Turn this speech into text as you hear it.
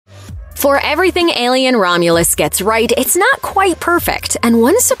For everything Alien Romulus gets right, it's not quite perfect, and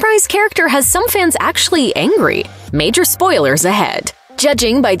one surprise character has some fans actually angry. Major spoilers ahead.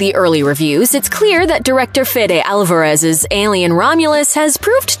 Judging by the early reviews, it's clear that director Fede Alvarez's Alien Romulus has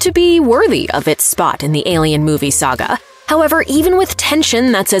proved to be worthy of its spot in the Alien movie saga. However, even with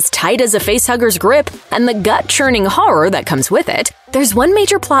tension that's as tight as a facehugger's grip and the gut-churning horror that comes with it, there's one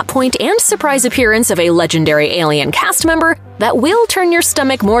major plot point and surprise appearance of a legendary alien cast member that will turn your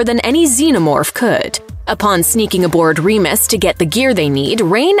stomach more than any xenomorph could. Upon sneaking aboard Remus to get the gear they need,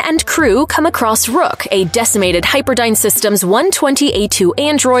 Rain and crew come across Rook, a decimated Hyperdyne Systems 120A2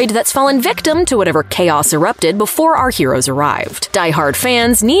 android that's fallen victim to whatever chaos erupted before our heroes arrived. Die-hard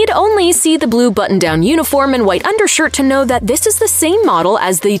fans need only see the blue button-down uniform and white undershirt to know that this is the same model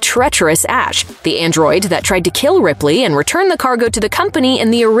as the treacherous Ash, the android that tried to kill Ripley and return the cargo to the company in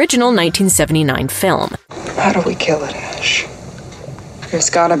the original 1979 film. How do we kill it, Ash? There's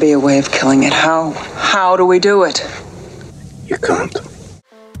gotta be a way of killing it. How? How do we do it? You can't.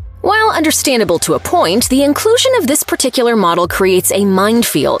 While understandable to a point, the inclusion of this particular model creates a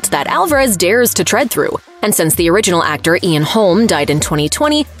minefield that Alvarez dares to tread through. And since the original actor Ian Holm died in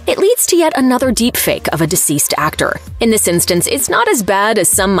 2020, it leads to yet another deepfake of a deceased actor. In this instance, it's not as bad as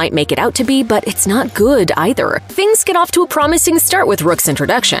some might make it out to be, but it's not good either. Things get off to a promising start with Rook's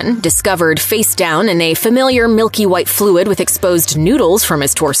introduction. Discovered face down in a familiar milky white fluid with exposed noodles from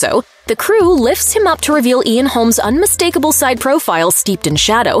his torso, the crew lifts him up to reveal Ian Holm's unmistakable side profile steeped in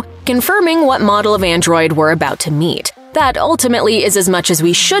shadow, confirming what model of android we're about to meet. That ultimately is as much as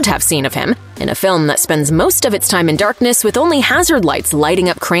we should have seen of him. In a film that spends most of its time in darkness with only hazard lights lighting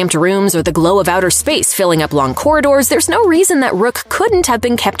up cramped rooms or the glow of outer space filling up long corridors, there's no reason that Rook couldn't have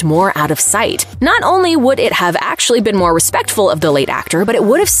been kept more out of sight. Not only would it have actually been more respectful of the late actor, but it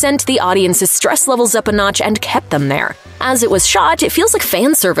would have sent the audience's stress levels up a notch and kept them there. As it was shot, it feels like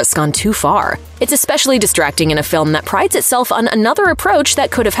fan service gone too far. It's especially distracting in a film that prides itself on another approach that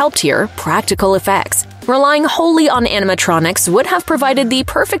could have helped here: practical effects. Relying wholly on animatronics would have provided the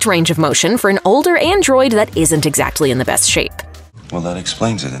perfect range of motion for an older android that isn't exactly in the best shape. Well, that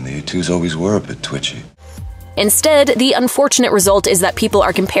explains it, and the U2s always were a bit twitchy. Instead, the unfortunate result is that people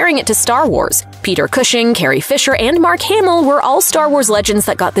are comparing it to Star Wars. Peter Cushing, Carrie Fisher, and Mark Hamill were all Star Wars legends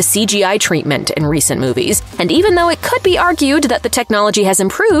that got the CGI treatment in recent movies, and even though it could be argued that the technology has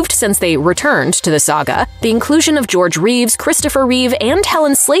improved since they returned to the saga, the inclusion of George Reeves, Christopher Reeve, and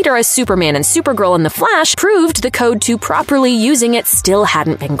Helen Slater as Superman and Supergirl in The Flash proved the code to properly using it still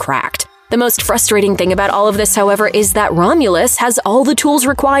hadn't been cracked. The most frustrating thing about all of this, however, is that Romulus has all the tools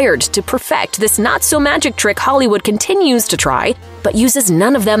required to perfect this not-so-magic trick Hollywood continues to try, but uses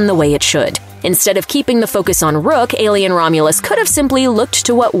none of them the way it should. Instead of keeping the focus on Rook, Alien Romulus could have simply looked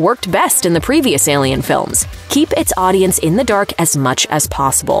to what worked best in the previous Alien films: keep its audience in the dark as much as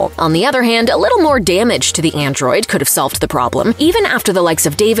possible. On the other hand, a little more damage to the android could have solved the problem. Even after the likes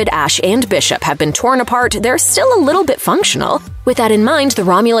of David, Ash, and Bishop have been torn apart, they're still a little bit functional. With that in mind, the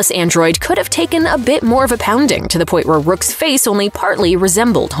Romulus android could have taken a bit more of a pounding, to the point where Rook's face only partly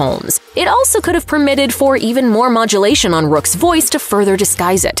resembled Holmes. It also could have permitted for even more modulation on Rook's voice to further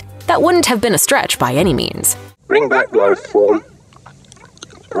disguise it. That wouldn't have been a stretch by any means. Bring back life form.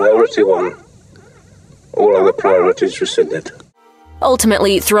 Priority 1. All other priorities rescinded.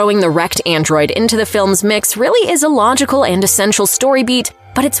 Ultimately, throwing the wrecked android into the film's mix really is a logical and essential story beat,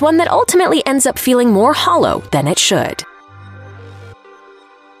 but it's one that ultimately ends up feeling more hollow than it should.